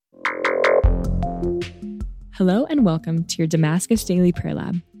Hello and welcome to your Damascus Daily Prayer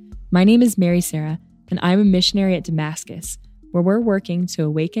Lab. My name is Mary Sarah, and I'm a missionary at Damascus, where we're working to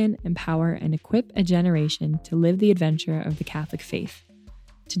awaken, empower, and equip a generation to live the adventure of the Catholic faith.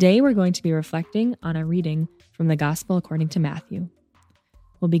 Today, we're going to be reflecting on a reading from the Gospel according to Matthew.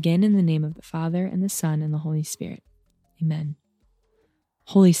 We'll begin in the name of the Father, and the Son, and the Holy Spirit. Amen.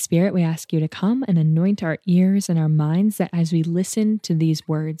 Holy Spirit, we ask you to come and anoint our ears and our minds, that as we listen to these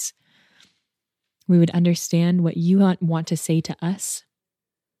words, we would understand what you want to say to us,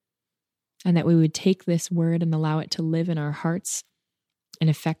 and that we would take this word and allow it to live in our hearts and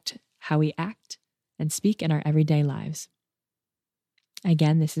affect how we act and speak in our everyday lives.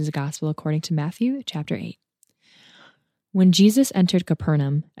 Again, this is the Gospel according to Matthew, chapter 8. When Jesus entered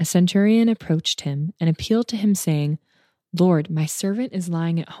Capernaum, a centurion approached him and appealed to him, saying, "Lord, my servant is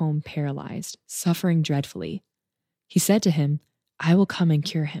lying at home paralyzed, suffering dreadfully." He said to him, "I will come and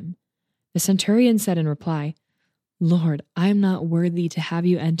cure him." The centurion said in reply, "Lord, I am not worthy to have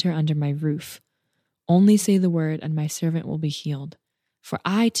you enter under my roof. Only say the word, and my servant will be healed. For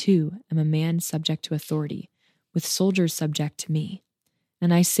I, too, am a man subject to authority, with soldiers subject to me.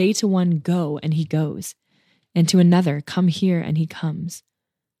 And I say to one, 'Go,' and he goes, and to another, 'Come here,' and he comes.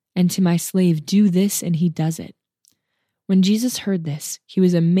 And to my slave, 'Do this,' and he does it." When Jesus heard this, he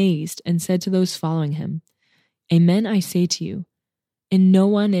was amazed and said to those following him, "Amen, I say to you, in no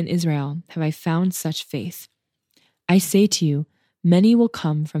one in Israel have I found such faith. I say to you, many will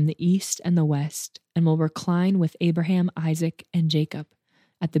come from the east and the west and will recline with Abraham, Isaac, and Jacob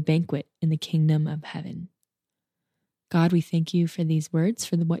at the banquet in the kingdom of heaven." God, we thank you for these words,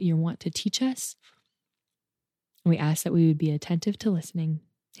 for what you want to teach us. We ask that we would be attentive to listening.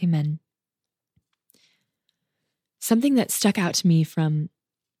 Amen. Something that stuck out to me from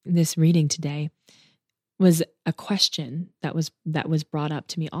this reading today was a question that was brought up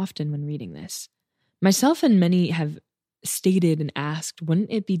to me often when reading this. Myself and many have stated and asked, wouldn't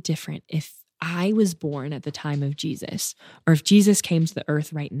it be different if I was born at the time of Jesus, or if Jesus came to the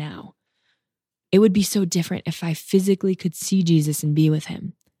earth right now? It would be so different if I physically could see Jesus and be with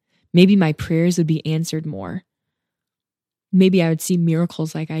him. Maybe my prayers would be answered more. Maybe I would see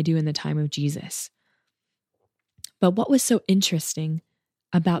miracles like I do in the time of Jesus. But what was so interesting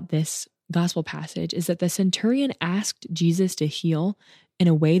about this gospel passage is that the centurion asked Jesus to heal in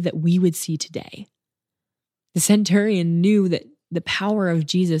a way that we would see today. The centurion knew that the power of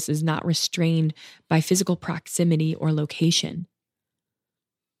Jesus is not restrained by physical proximity or location.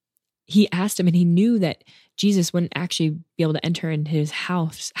 He asked him, and he knew that Jesus wouldn't actually be able to enter into his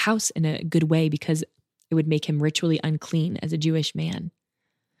house in a good way, because it would make him ritually unclean as a Jewish man.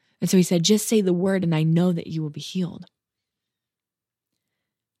 And so he said, "Just say the word, and I know that you will be healed."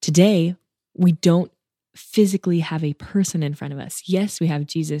 Today, we don't physically have a person in front of us. Yes, we have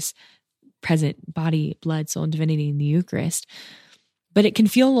Jesus present, body, blood, soul, and divinity in the Eucharist, but it can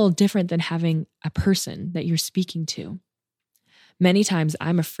feel a little different than having a person that you're speaking to. Many times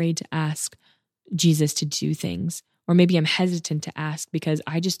I'm afraid to ask Jesus to do things, or maybe I'm hesitant to ask because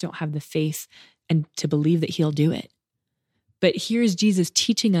I just don't have the faith and to believe that he'll do it. But here's Jesus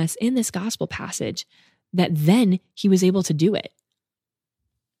teaching us in this gospel passage that then he was able to do it.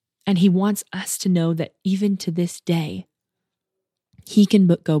 And he wants us to know that even to this day, he can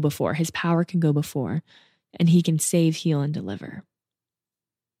go before, his power can go before, and he can save, heal, and deliver.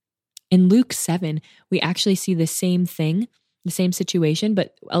 In Luke 7, we actually see the same thing, the same situation,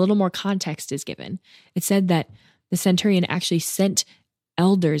 but a little more context is given. It said that the centurion actually sent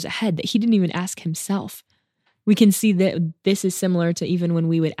elders ahead, that he didn't even ask himself. We can see that this is similar to even when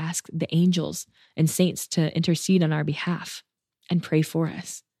we would ask the angels and saints to intercede on our behalf and pray for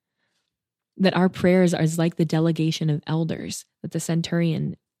us. That our prayers are like the delegation of elders that the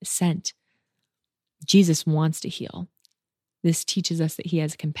centurion sent. Jesus wants to heal. This teaches us that he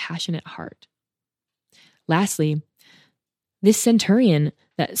has a compassionate heart. Lastly, this centurion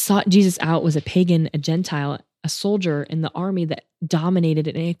that sought Jesus out was a pagan, a Gentile, a soldier in the army that dominated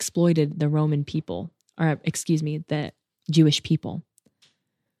and exploited the Roman people, the Jewish people.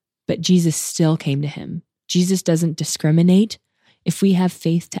 But Jesus still came to him. Jesus doesn't discriminate. If we have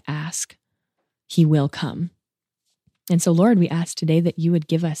faith to ask, he will come. And so, Lord, we ask today that you would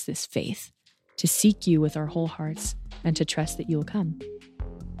give us this faith to seek you with our whole hearts and to trust that you will come.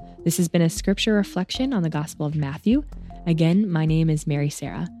 This has been a scripture reflection on the Gospel of Matthew. Again, my name is Mary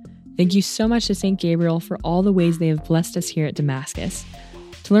Sarah. Thank you so much to St. Gabriel for all the ways they have blessed us here at Damascus.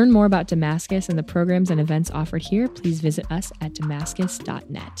 To learn more about Damascus and the programs and events offered here, please visit us at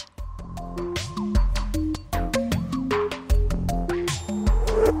damascus.net.